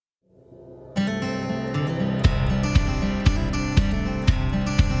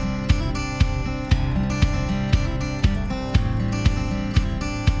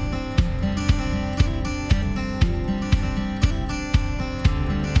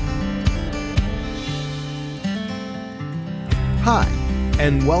Hi,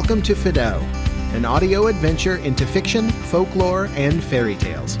 and welcome to Fido, an audio adventure into fiction, folklore, and fairy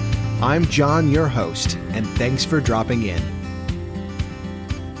tales. I'm John, your host, and thanks for dropping in.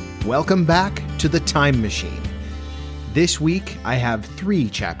 Welcome back to The Time Machine. This week, I have 3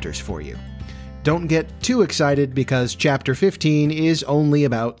 chapters for you. Don't get too excited because Chapter 15 is only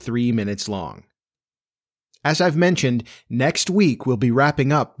about 3 minutes long. As I've mentioned, next week we'll be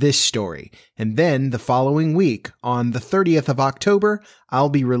wrapping up this story, and then the following week, on the 30th of October, I'll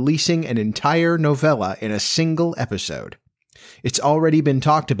be releasing an entire novella in a single episode. It's already been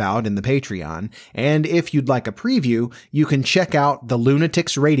talked about in the Patreon, and if you'd like a preview, you can check out the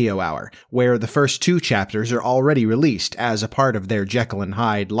Lunatics Radio Hour, where the first 2 chapters are already released as a part of their Jekyll and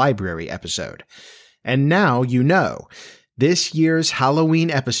Hyde library episode. And now you know. This year's Halloween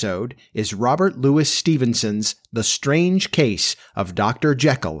episode is Robert Louis Stevenson's The Strange Case of Dr.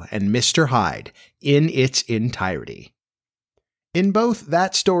 Jekyll and Mr. Hyde in its entirety. In both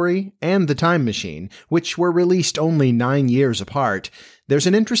that story and The Time Machine, which were released only 9 years apart, there's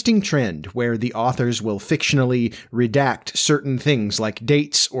an interesting trend where the authors will fictionally redact certain things like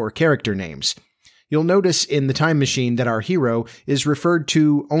dates or character names. You'll notice in The Time Machine that our hero is referred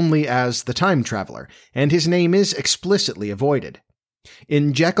to only as the Time Traveler, and his name is explicitly avoided.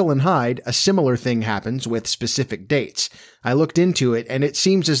 In Jekyll and Hyde, a similar thing happens with specific dates. I looked into it, and it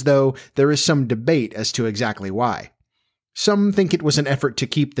seems as though there is some debate as to exactly why. Some think it was an effort to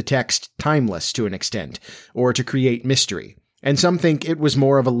keep the text timeless to an extent, or to create mystery, and some think it was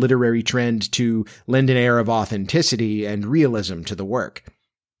more of a literary trend to lend an air of authenticity and realism to the work.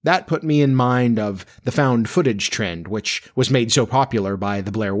 That put me in mind of the found footage trend, which was made so popular by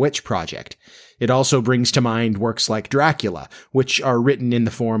the Blair Witch Project. It also brings to mind works like Dracula, which are written in the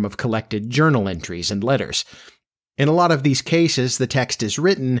form of collected journal entries and letters. In a lot of these cases, the text is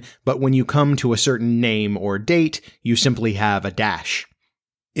written, but when you come to a certain name or date, you simply have a dash.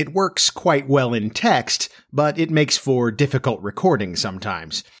 It works quite well in text, but it makes for difficult recording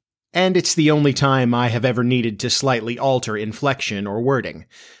sometimes. And it's the only time I have ever needed to slightly alter inflection or wording.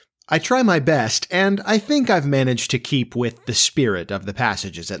 I try my best, and I think I've managed to keep with the spirit of the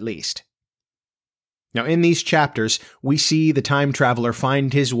passages at least. Now, in these chapters, we see the time traveler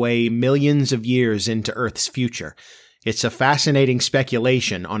find his way millions of years into Earth's future. It's a fascinating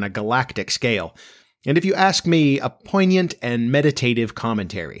speculation on a galactic scale, and if you ask me, a poignant and meditative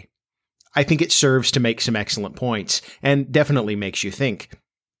commentary. I think it serves to make some excellent points, and definitely makes you think.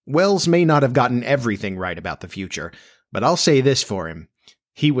 Wells may not have gotten everything right about the future, but I'll say this for him.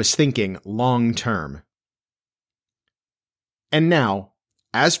 He was thinking long-term. And now,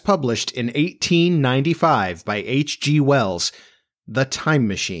 as published in 1895 by H.G. Wells, The Time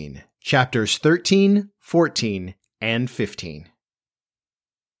Machine, chapters 13, 14, and 15.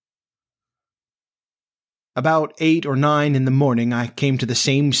 About 8 or 9 in the morning, I came to the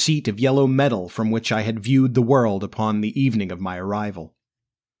same seat of yellow metal from which I had viewed the world upon the evening of my arrival.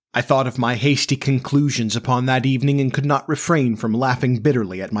 I thought of my hasty conclusions upon that evening and could not refrain from laughing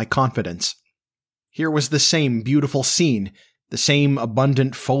bitterly at my confidence. Here was the same beautiful scene, the same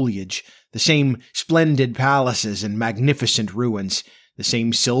abundant foliage, the same splendid palaces and magnificent ruins, the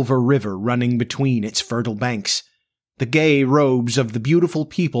same silver river running between its fertile banks. The gay robes of the beautiful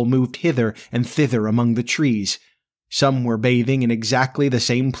people moved hither and thither among the trees. Some were bathing in exactly the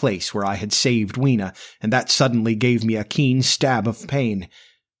same place where I had saved Weena, and that suddenly gave me a keen stab of pain.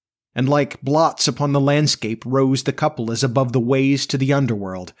 And like blots upon the landscape rose the couple as above the ways to the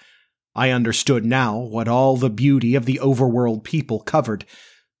underworld. I understood now what all the beauty of the overworld people covered.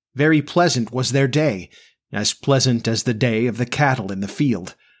 Very pleasant was their day, as pleasant as the day of the cattle in the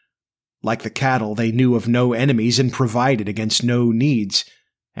field. Like the cattle, they knew of no enemies and provided against no needs,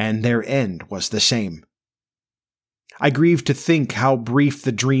 and their end was the same. I grieved to think how brief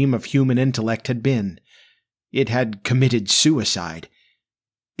the dream of human intellect had been. It had committed suicide.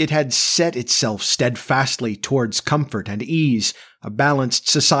 It had set itself steadfastly towards comfort and ease, a balanced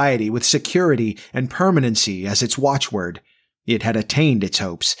society with security and permanency as its watchword. It had attained its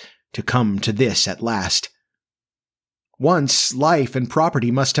hopes, to come to this at last. Once, life and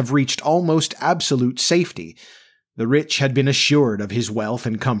property must have reached almost absolute safety. The rich had been assured of his wealth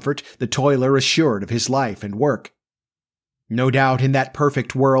and comfort, the toiler assured of his life and work. No doubt in that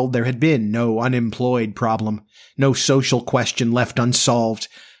perfect world there had been no unemployed problem, no social question left unsolved,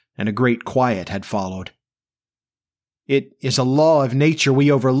 and a great quiet had followed. It is a law of nature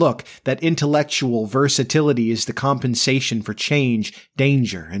we overlook that intellectual versatility is the compensation for change,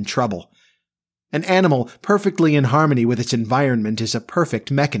 danger, and trouble. An animal perfectly in harmony with its environment is a perfect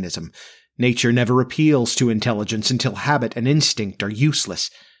mechanism. Nature never appeals to intelligence until habit and instinct are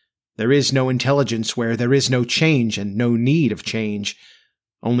useless. There is no intelligence where there is no change and no need of change.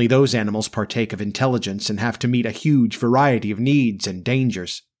 Only those animals partake of intelligence and have to meet a huge variety of needs and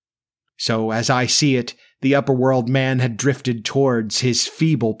dangers. So, as I see it, the upperworld man had drifted towards his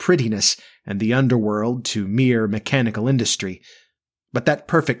feeble prettiness, and the underworld to mere mechanical industry. But that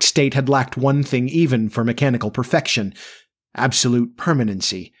perfect state had lacked one thing even for mechanical perfection: absolute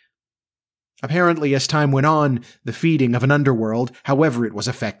permanency. Apparently, as time went on, the feeding of an underworld, however it was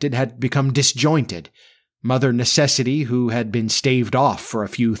effected, had become disjointed. Mother Necessity, who had been staved off for a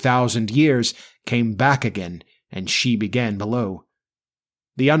few thousand years, came back again, and she began below.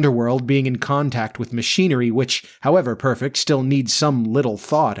 The underworld, being in contact with machinery which, however perfect, still needs some little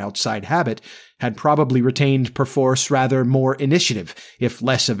thought outside habit, had probably retained perforce rather more initiative, if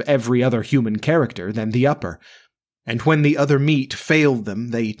less of every other human character, than the upper. And when the other meat failed them,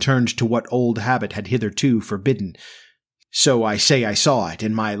 they turned to what old habit had hitherto forbidden. So I say I saw it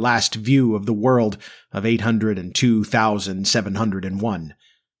in my last view of the world of 802,701.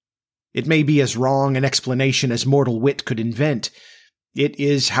 It may be as wrong an explanation as mortal wit could invent. It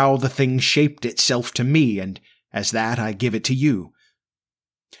is how the thing shaped itself to me, and as that I give it to you.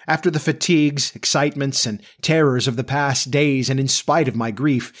 After the fatigues, excitements, and terrors of the past days, and in spite of my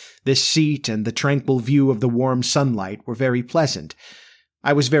grief, this seat and the tranquil view of the warm sunlight were very pleasant.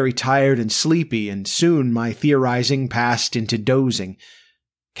 I was very tired and sleepy, and soon my theorizing passed into dozing.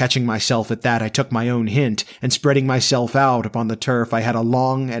 Catching myself at that, I took my own hint, and spreading myself out upon the turf, I had a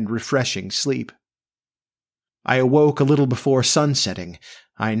long and refreshing sleep. I awoke a little before sunsetting.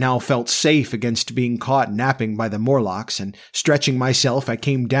 I now felt safe against being caught napping by the Morlocks, and stretching myself, I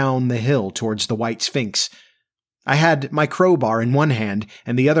came down the hill towards the White Sphinx. I had my crowbar in one hand,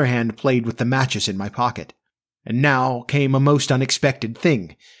 and the other hand played with the matches in my pocket. And now came a most unexpected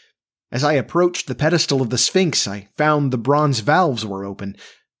thing. As I approached the pedestal of the Sphinx, I found the bronze valves were open.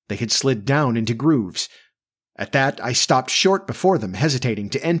 They had slid down into grooves. At that, I stopped short before them, hesitating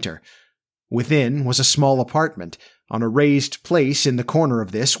to enter. Within was a small apartment. On a raised place in the corner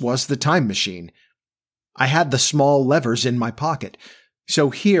of this was the time machine. I had the small levers in my pocket. So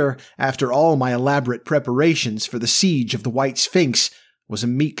here, after all my elaborate preparations for the siege of the White Sphinx, was a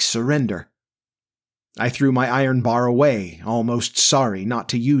meek surrender. I threw my iron bar away, almost sorry not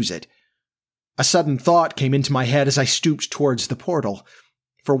to use it. A sudden thought came into my head as I stooped towards the portal.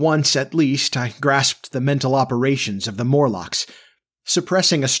 For once, at least, I grasped the mental operations of the Morlocks.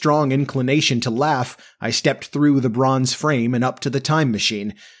 Suppressing a strong inclination to laugh, I stepped through the bronze frame and up to the time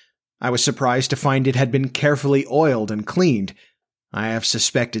machine. I was surprised to find it had been carefully oiled and cleaned. I have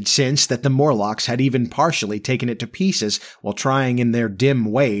suspected since that the Morlocks had even partially taken it to pieces while trying in their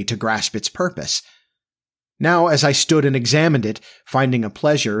dim way to grasp its purpose. Now, as I stood and examined it, finding a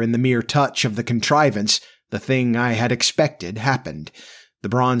pleasure in the mere touch of the contrivance, the thing I had expected happened. The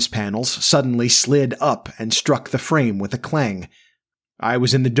bronze panels suddenly slid up and struck the frame with a clang. I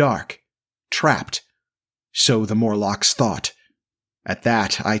was in the dark, trapped. So the Morlocks thought. At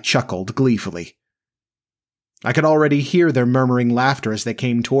that, I chuckled gleefully. I could already hear their murmuring laughter as they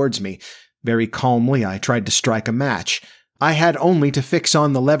came towards me. Very calmly, I tried to strike a match. I had only to fix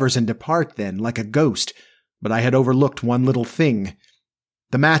on the levers and depart then, like a ghost, but I had overlooked one little thing.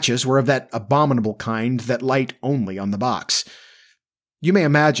 The matches were of that abominable kind that light only on the box. You may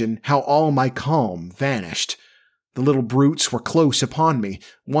imagine how all my calm vanished. The little brutes were close upon me.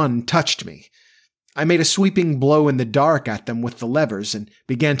 One touched me. I made a sweeping blow in the dark at them with the levers and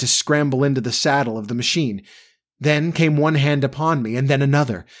began to scramble into the saddle of the machine. Then came one hand upon me, and then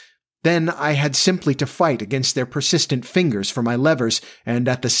another. Then I had simply to fight against their persistent fingers for my levers, and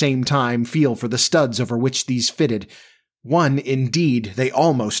at the same time feel for the studs over which these fitted. One, indeed, they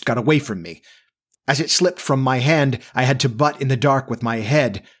almost got away from me. As it slipped from my hand, I had to butt in the dark with my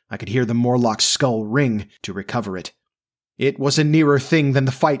head. I could hear the Morlock's skull ring to recover it. It was a nearer thing than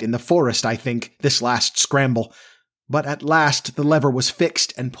the fight in the forest, I think, this last scramble. But at last the lever was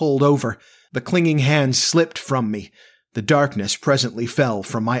fixed and pulled over. The clinging hand slipped from me. The darkness presently fell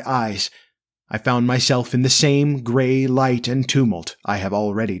from my eyes. I found myself in the same grey light and tumult I have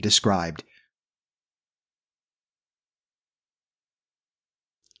already described.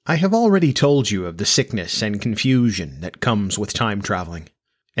 I have already told you of the sickness and confusion that comes with time traveling.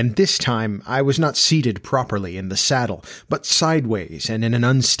 And this time I was not seated properly in the saddle, but sideways and in an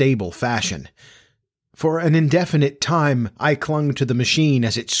unstable fashion. For an indefinite time I clung to the machine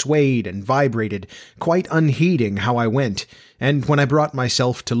as it swayed and vibrated, quite unheeding how I went, and when I brought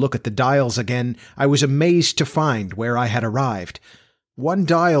myself to look at the dials again, I was amazed to find where I had arrived. One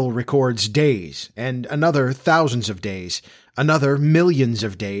dial records days, and another thousands of days, another millions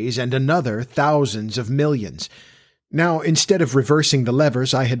of days, and another thousands of millions. Now, instead of reversing the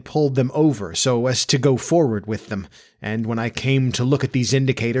levers, I had pulled them over so as to go forward with them, and when I came to look at these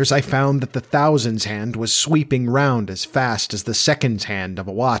indicators, I found that the thousands hand was sweeping round as fast as the seconds hand of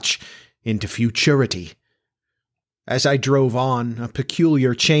a watch into futurity. As I drove on, a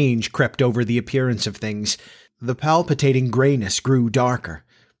peculiar change crept over the appearance of things. The palpitating grayness grew darker.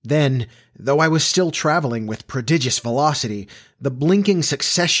 Then, though I was still traveling with prodigious velocity, the blinking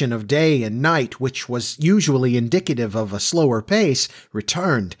succession of day and night, which was usually indicative of a slower pace,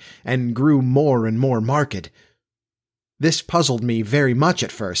 returned and grew more and more marked. This puzzled me very much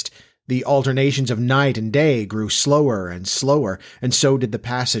at first. The alternations of night and day grew slower and slower, and so did the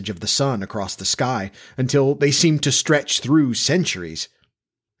passage of the sun across the sky, until they seemed to stretch through centuries.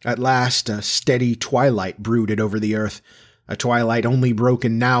 At last, a steady twilight brooded over the earth, a twilight only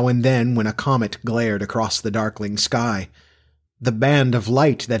broken now and then when a comet glared across the darkling sky. The band of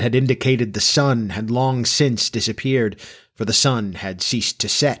light that had indicated the sun had long since disappeared, for the sun had ceased to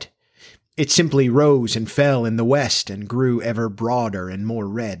set. It simply rose and fell in the west and grew ever broader and more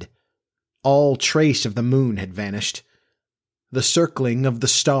red. All trace of the moon had vanished. The circling of the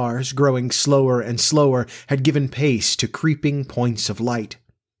stars, growing slower and slower, had given pace to creeping points of light.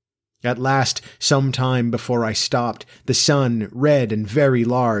 At last, some time before I stopped, the sun, red and very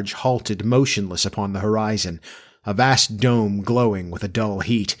large, halted motionless upon the horizon, a vast dome glowing with a dull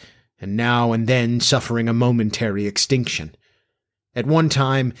heat, and now and then suffering a momentary extinction. At one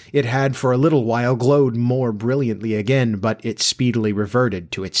time, it had for a little while glowed more brilliantly again, but it speedily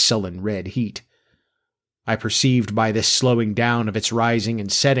reverted to its sullen red heat. I perceived by this slowing down of its rising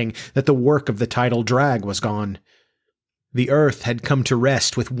and setting that the work of the tidal drag was gone. The earth had come to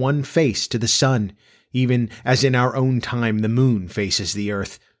rest with one face to the sun, even as in our own time the moon faces the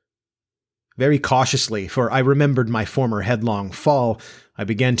earth. Very cautiously, for I remembered my former headlong fall, I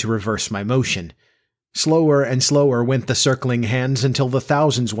began to reverse my motion. Slower and slower went the circling hands until the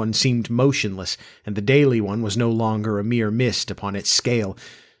thousands one seemed motionless, and the daily one was no longer a mere mist upon its scale.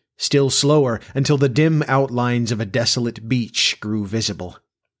 Still slower until the dim outlines of a desolate beach grew visible.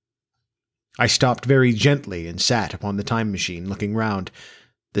 I stopped very gently and sat upon the time machine, looking round.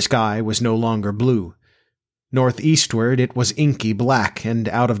 The sky was no longer blue. Northeastward it was inky black, and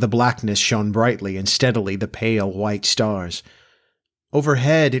out of the blackness shone brightly and steadily the pale white stars.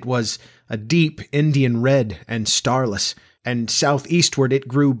 Overhead it was a deep Indian red and starless, and southeastward it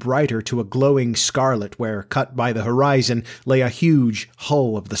grew brighter to a glowing scarlet where, cut by the horizon, lay a huge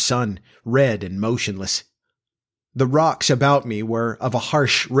hull of the sun, red and motionless. The rocks about me were of a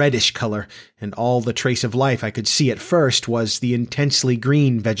harsh reddish color, and all the trace of life I could see at first was the intensely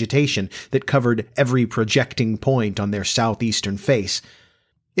green vegetation that covered every projecting point on their southeastern face.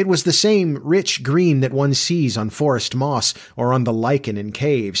 It was the same rich green that one sees on forest moss or on the lichen in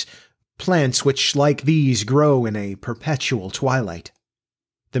caves, plants which like these grow in a perpetual twilight.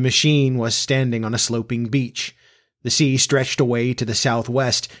 The machine was standing on a sloping beach. The sea stretched away to the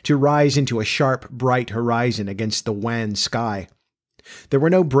southwest to rise into a sharp, bright horizon against the wan sky. There were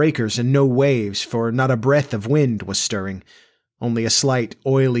no breakers and no waves, for not a breath of wind was stirring. Only a slight,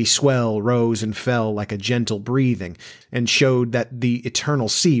 oily swell rose and fell like a gentle breathing, and showed that the eternal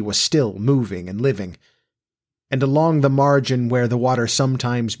sea was still moving and living. And along the margin where the water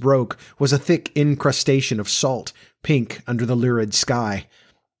sometimes broke was a thick incrustation of salt, pink under the lurid sky.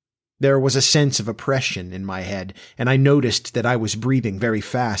 There was a sense of oppression in my head, and I noticed that I was breathing very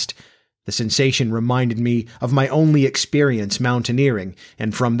fast. The sensation reminded me of my only experience mountaineering,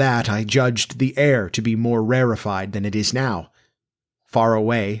 and from that I judged the air to be more rarefied than it is now. Far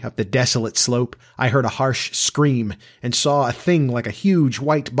away, up the desolate slope, I heard a harsh scream, and saw a thing like a huge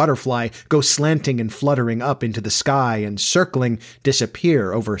white butterfly go slanting and fluttering up into the sky and, circling,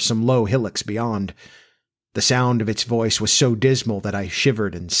 disappear over some low hillocks beyond. The sound of its voice was so dismal that I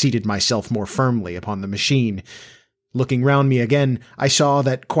shivered and seated myself more firmly upon the machine. Looking round me again, I saw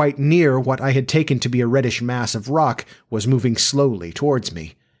that quite near what I had taken to be a reddish mass of rock was moving slowly towards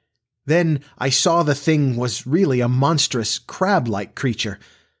me. Then I saw the thing was really a monstrous crab-like creature.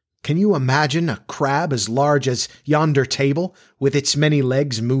 Can you imagine a crab as large as yonder table, with its many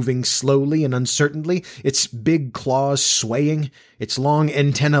legs moving slowly and uncertainly, its big claws swaying, its long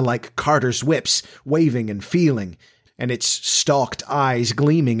antennae like carter's whips, waving and feeling, and its stalked eyes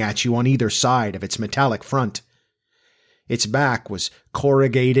gleaming at you on either side of its metallic front? Its back was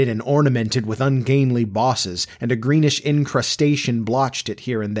corrugated and ornamented with ungainly bosses, and a greenish incrustation blotched it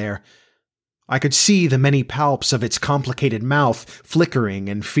here and there. I could see the many palps of its complicated mouth flickering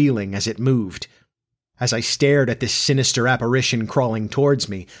and feeling as it moved. As I stared at this sinister apparition crawling towards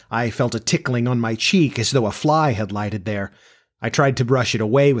me, I felt a tickling on my cheek as though a fly had lighted there. I tried to brush it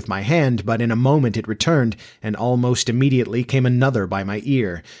away with my hand, but in a moment it returned, and almost immediately came another by my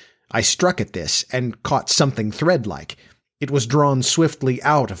ear. I struck at this, and caught something thread-like. It was drawn swiftly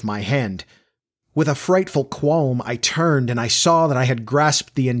out of my hand. With a frightful qualm, I turned, and I saw that I had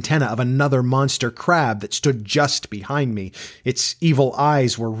grasped the antenna of another monster crab that stood just behind me. Its evil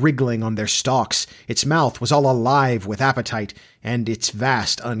eyes were wriggling on their stalks, its mouth was all alive with appetite, and its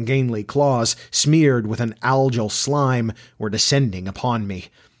vast, ungainly claws, smeared with an algal slime, were descending upon me.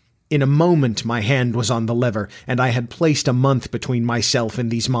 In a moment my hand was on the lever, and I had placed a month between myself and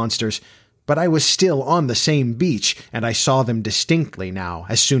these monsters. But I was still on the same beach, and I saw them distinctly now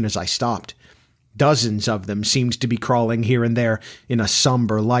as soon as I stopped. Dozens of them seemed to be crawling here and there in a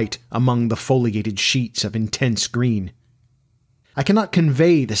somber light among the foliated sheets of intense green. I cannot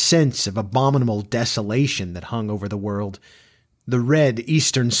convey the sense of abominable desolation that hung over the world. The red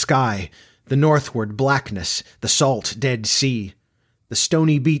eastern sky, the northward blackness, the salt Dead Sea, the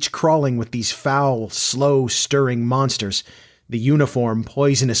stony beach crawling with these foul, slow-stirring monsters, the uniform,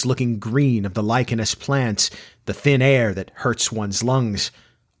 poisonous-looking green of the lichenous plants, the thin air that hurts one's lungs,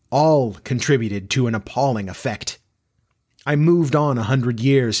 all contributed to an appalling effect. I moved on 100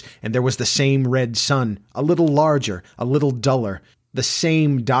 years, and there was the same red sun, a little larger, a little duller, the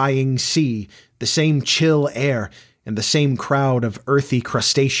same dying sea, the same chill air, and the same crowd of earthy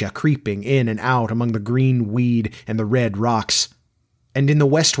crustacea creeping in and out among the green weed and the red rocks. And in the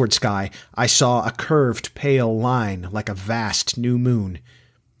westward sky I saw a curved pale line like a vast new moon.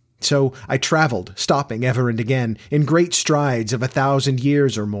 So I traveled, stopping ever and again, in great strides of 1,000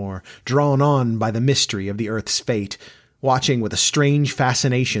 years or more, drawn on by the mystery of the earth's fate, watching with a strange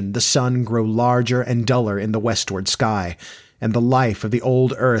fascination the sun grow larger and duller in the westward sky, and the life of the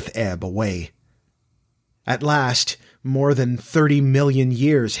old earth ebb away. At last, more than 30 million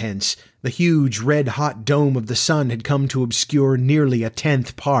years hence, the huge red-hot dome of the sun had come to obscure nearly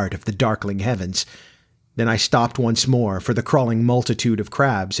 1/10 part of the darkling heavens. Then I stopped once more, for the crawling multitude of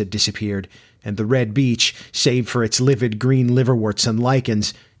crabs had disappeared, and the red beach, save for its livid green liverworts and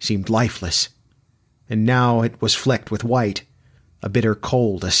lichens, seemed lifeless. And now it was flecked with white. A bitter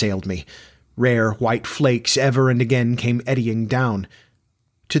cold assailed me. Rare white flakes ever and again came eddying down.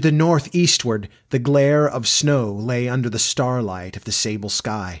 To the northeastward, the glare of snow lay under the starlight of the sable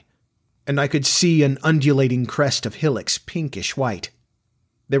sky, and I could see an undulating crest of hillocks pinkish white.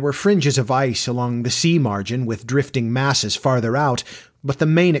 There were fringes of ice along the sea margin with drifting masses farther out, but the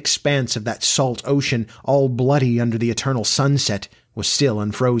main expanse of that salt ocean, all bloody under the eternal sunset, was still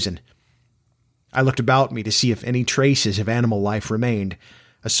unfrozen. I looked about me to see if any traces of animal life remained.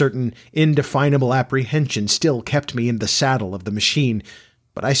 A certain indefinable apprehension still kept me in the saddle of the machine,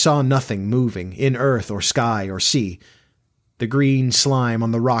 but I saw nothing moving in earth or sky or sea. The green slime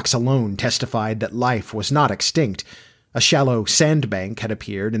on the rocks alone testified that life was not extinct. A shallow sandbank had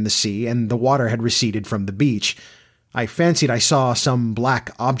appeared in the sea, and the water had receded from the beach. I fancied I saw some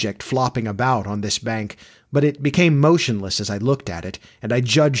black object flopping about on this bank, but it became motionless as I looked at it, and I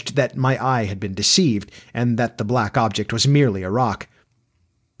judged that my eye had been deceived, and that the black object was merely a rock.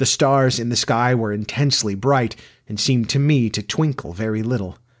 The stars in the sky were intensely bright, and seemed to me to twinkle very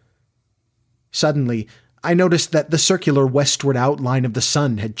little. Suddenly, I noticed that the circular westward outline of the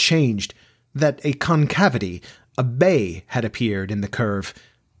sun had changed, that a concavity, a bay, had appeared in the curve.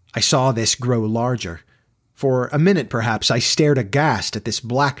 I saw this grow larger. For a minute, perhaps, I stared aghast at this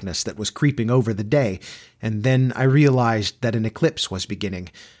blackness that was creeping over the day, and then I realized that an eclipse was beginning.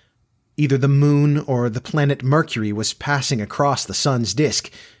 Either the moon or the planet Mercury was passing across the sun's disk.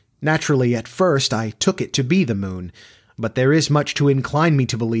 Naturally, at first, I took it to be the moon, but there is much to incline me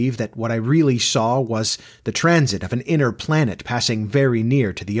to believe that what I really saw was the transit of an inner planet passing very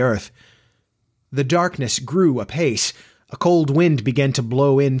near to the earth. The darkness grew apace. A cold wind began to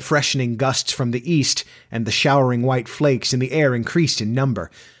blow in freshening gusts from the east, and the showering white flakes in the air increased in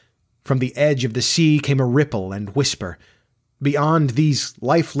number. From the edge of the sea came a ripple and whisper. Beyond these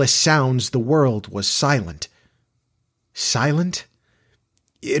lifeless sounds the world was silent. Silent?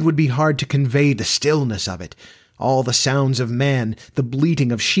 It would be hard to convey the stillness of it. All the sounds of man, the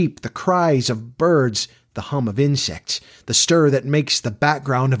bleating of sheep, the cries of birds, the hum of insects, the stir that makes the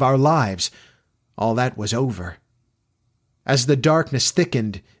background of our lives, all that was over. As the darkness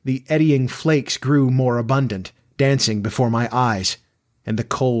thickened, the eddying flakes grew more abundant, dancing before my eyes, and the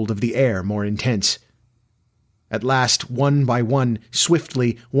cold of the air more intense. At last, one by one,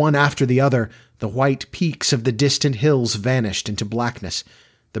 swiftly, one after the other, the white peaks of the distant hills vanished into blackness.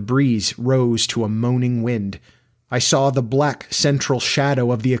 The breeze rose to a moaning wind. I saw the black central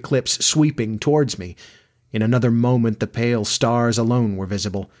shadow of the eclipse sweeping towards me. In another moment the pale stars alone were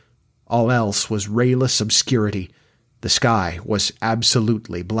visible. All else was rayless obscurity. The sky was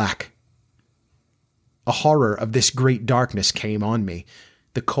absolutely black. A horror of this great darkness came on me.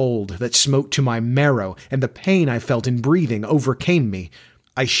 The cold that smote to my marrow and the pain I felt in breathing overcame me.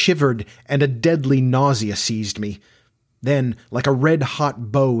 I shivered, and a deadly nausea seized me. Then, like a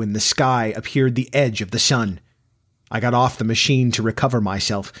red-hot bow in the sky, appeared the edge of the sun. I got off the machine to recover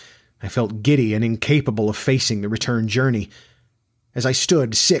myself. I felt giddy and incapable of facing the return journey. As I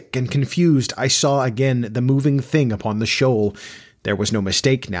stood, sick and confused, I saw again the moving thing upon the shoal. There was no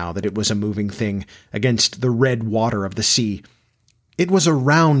mistake now that it was a moving thing, against the red water of the sea. It was a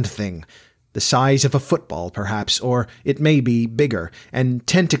round thing, the size of a football, perhaps, or it may be bigger, and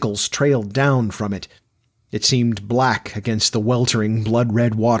tentacles trailed down from it. It seemed black against the weltering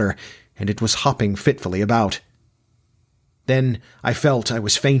blood-red water, and it was hopping fitfully about. Then I felt I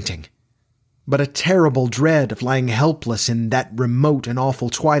was fainting. But a terrible dread of lying helpless in that remote and awful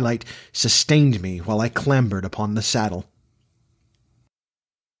twilight sustained me while I clambered upon the saddle.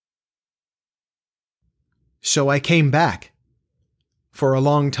 So I came back. For a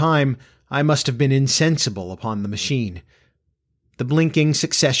long time, I must have been insensible upon the machine. The blinking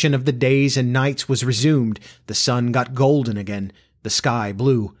succession of the days and nights was resumed, the sun got golden again, the sky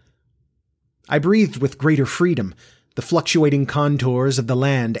blue. I breathed with greater freedom. The fluctuating contours of the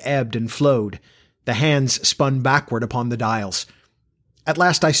land ebbed and flowed. The hands spun backward upon the dials. At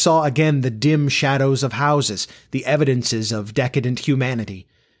last I saw again the dim shadows of houses, the evidences of decadent humanity.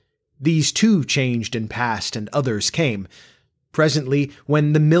 These too changed and passed, and others came. Presently,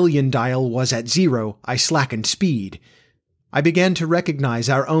 when the million dial was at 0, I slackened speed. I began to recognize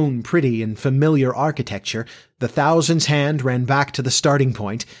our own pretty and familiar architecture. The thousand's hand ran back to the starting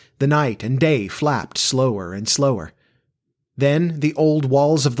point. The night and day flapped slower and slower. Then the old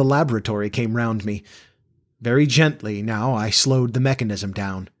walls of the laboratory came round me. Very gently now I slowed the mechanism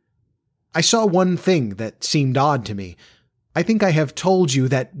down. I saw one thing that seemed odd to me. I think I have told you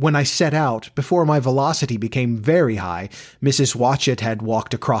that when I set out, before my velocity became very high, Mrs. Watchett had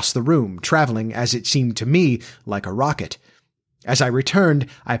walked across the room, traveling, as it seemed to me, like a rocket. As I returned,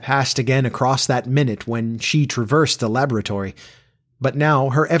 I passed again across that minute when she traversed the laboratory. But now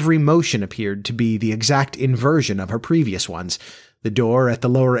her every motion appeared to be the exact inversion of her previous ones. The door at the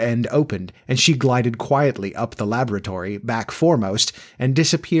lower end opened, and she glided quietly up the laboratory, back foremost, and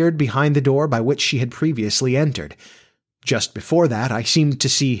disappeared behind the door by which she had previously entered. Just before that, I seemed to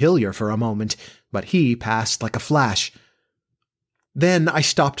see Hillier for a moment, but he passed like a flash. Then I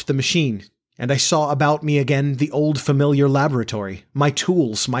stopped the machine, and I saw about me again the old familiar laboratory, my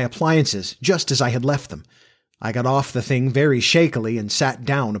tools, my appliances, just as I had left them. I got off the thing very shakily and sat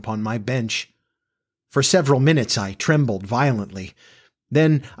down upon my bench. For several minutes I trembled violently.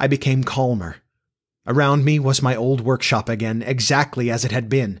 Then I became calmer. Around me was my old workshop again, exactly as it had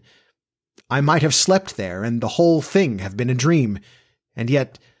been. I might have slept there, and the whole thing have been a dream, and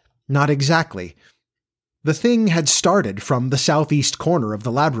yet not exactly. The thing had started from the southeast corner of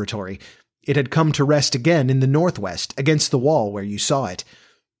the laboratory. It had come to rest again in the northwest, against the wall where you saw it.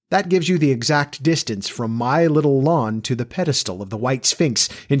 That gives you the exact distance from my little lawn to the pedestal of the White Sphinx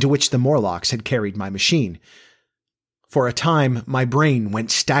into which the Morlocks had carried my machine. For a time, my brain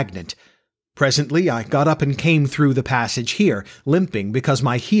went stagnant. Presently, I got up and came through the passage here, limping because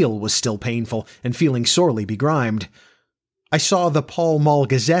my heel was still painful and feeling sorely begrimed. I saw the Pall Mall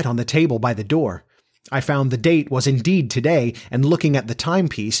Gazette on the table by the door. I found the date was indeed today, and looking at the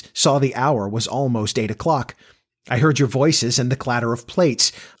timepiece, saw the hour was almost 8 o'clock. I heard your voices and the clatter of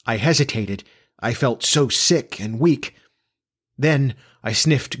plates. I hesitated. I felt so sick and weak. Then I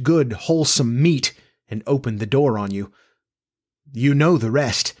sniffed good, wholesome meat and opened the door on you. You know the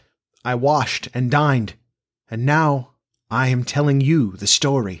rest. I washed and dined, and now I am telling you the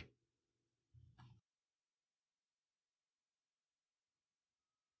story.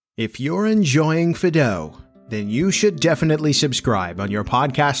 If you're enjoying Fido, then you should definitely subscribe on your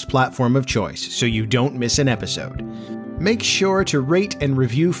podcast platform of choice so you don't miss an episode. Make sure to rate and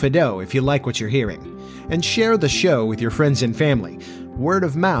review Fido if you like what you're hearing, and share the show with your friends and family. Word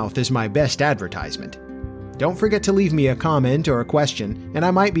of mouth is my best advertisement. Don't forget to leave me a comment or a question, and I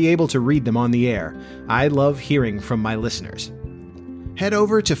might be able to read them on the air. I love hearing from my listeners. Head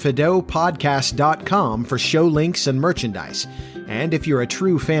over to FidoPodcast.com for show links and merchandise. And if you're a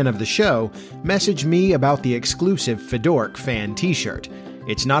true fan of the show, message me about the exclusive Fedork fan t-shirt.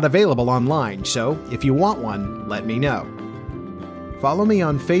 It's not available online, so if you want one, let me know. Follow me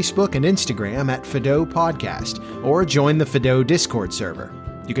on Facebook and Instagram at Fido Podcast, or join the Fido Discord server.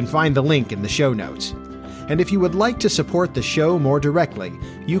 You can find the link in the show notes. And if you would like to support the show more directly,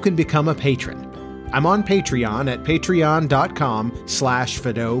 you can become a patron. I'm on Patreon at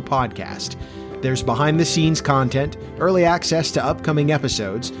patreon.com/Fido Podcast. There's behind-the-scenes content, early access to upcoming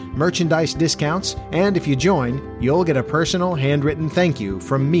episodes, merchandise discounts, and if you join, you'll get a personal handwritten thank you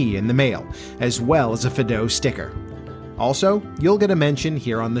from me in the mail, as well as a Fido sticker. Also, you'll get a mention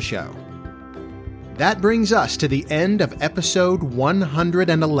here on the show. That brings us to the end of episode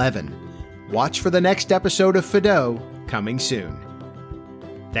 111. Watch for the next episode of Fido coming soon.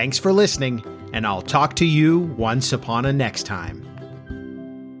 Thanks for listening, and I'll talk to you once upon a next time.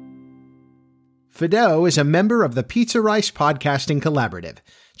 Fido is a member of the Pizza Rice Podcasting Collaborative.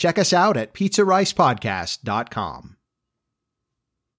 Check us out at pizzaricepodcast.com.